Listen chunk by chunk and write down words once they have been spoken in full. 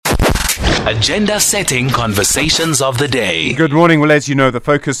Agenda-setting conversations of the day. Good morning. Well, as you know, the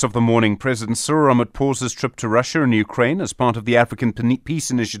focus of the morning, President Cyril Ramaphosa's trip to Russia and Ukraine as part of the African Peace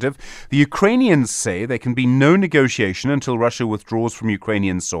Initiative. The Ukrainians say there can be no negotiation until Russia withdraws from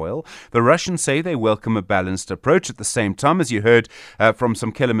Ukrainian soil. The Russians say they welcome a balanced approach. At the same time, as you heard from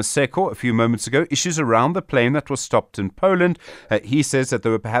Samkela Maseko a few moments ago, issues around the plane that was stopped in Poland. He says that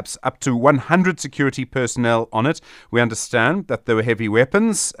there were perhaps up to 100 security personnel on it. We understand that there were heavy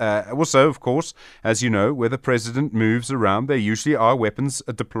weapons. Also, of course, as you know, where the president moves around, there usually are weapons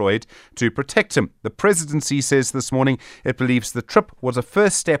deployed to protect him. The presidency says this morning it believes the trip was a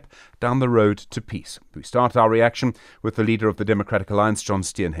first step down the road to peace. We start our reaction with the leader of the Democratic Alliance, John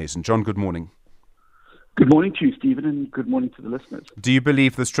Steenhuisen. John, good morning. Good morning to you, Stephen, and good morning to the listeners. Do you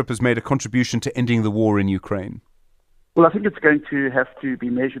believe this trip has made a contribution to ending the war in Ukraine? Well, I think it's going to have to be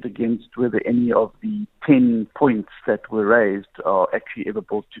measured against whether any of the 10 points that were raised are actually ever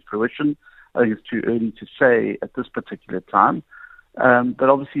brought to fruition. I think it's too early to say at this particular time. But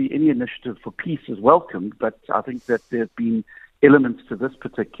obviously, any initiative for peace is welcomed. But I think that there have been elements to this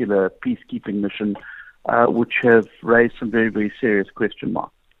particular peacekeeping mission which have raised some very, very serious question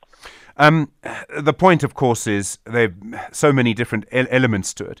marks. The point, of course, is there are so many different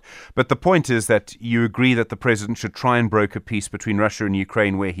elements to it. But the point is that you agree that the president should try and broker peace between Russia and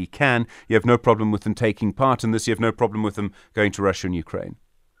Ukraine where he can. You have no problem with them taking part in this. You have no problem with them going to Russia and Ukraine.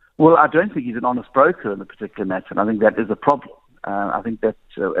 Well, I don't think he's an honest broker in the particular matter, and I think that is a problem. I think that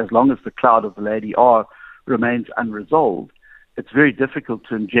as long as the cloud of the Lady R remains unresolved, it's very difficult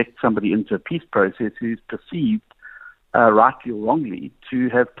to inject somebody into a peace process who's perceived rightly or wrongly, to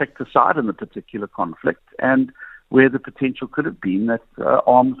have picked a side in the particular conflict, and where the potential could have been that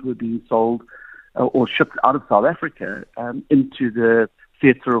arms were being sold or shipped out of South Africa into the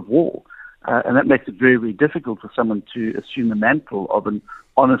theatre of war. And that makes it very, very difficult for someone to assume the mantle of an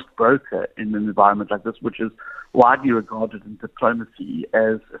honest broker in an environment like this, which is widely regarded in diplomacy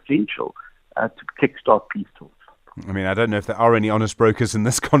as essential to kickstart peace talks. I mean, I don't know if there are any honest brokers in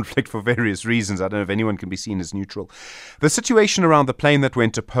this conflict for various reasons. I don't know if anyone can be seen as neutral. The situation around the plane that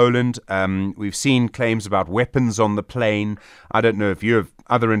went to Poland, we've seen claims about weapons on the plane. I don't know if you have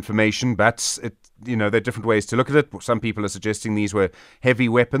other information, but there are different ways to look at it. Some people are suggesting these were heavy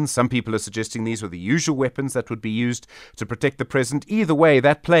weapons. Some people are suggesting these were the usual weapons that would be used to protect the president. Either way,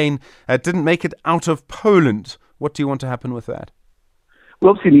 that plane didn't make it out of Poland. What do you want to happen with that? Well,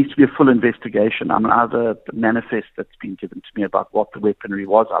 obviously, there needs to be a full investigation. I mean, the manifest that's been given to me about what the weaponry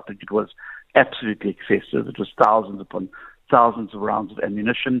was, I think it was absolutely excessive. It was thousands upon thousands of rounds of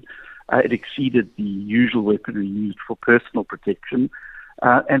ammunition. It exceeded the usual weaponry used for personal protection.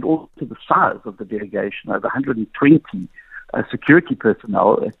 And also the size of the delegation, over 120 security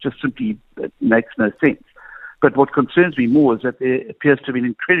personnel, it just simply makes no sense. But what concerns me more is that there appears to be an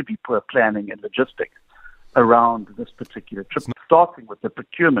incredibly poor planning and logistics around this particular trip, starting with the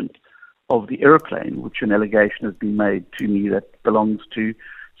procurement of the aeroplane, which an allegation has been made to me that belongs to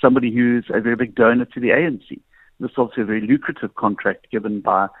somebody who's a very big donor to the ANC. This is also a very lucrative contract given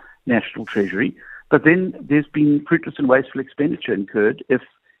by National Treasury. But then there's been fruitless and wasteful expenditure incurred if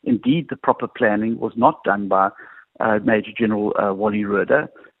indeed the proper planning was not done by Major General Wally Roeder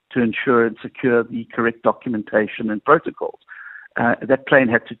to ensure and secure the correct documentation and protocols. That plane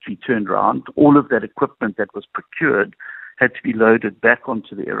had to be turned around. All of that equipment that was procured had to be loaded back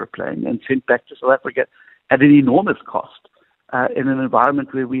onto the aeroplane and sent back to South Africa at an enormous cost in an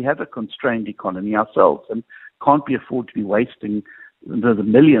environment where we have a constrained economy ourselves and can't be afford to be wasting the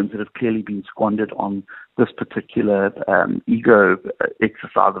millions that have clearly been squandered on this particular ego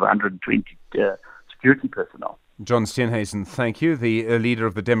exercise of 120 security personnel. John Steenhuisen, thank you. The leader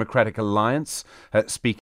of the Democratic Alliance speaking.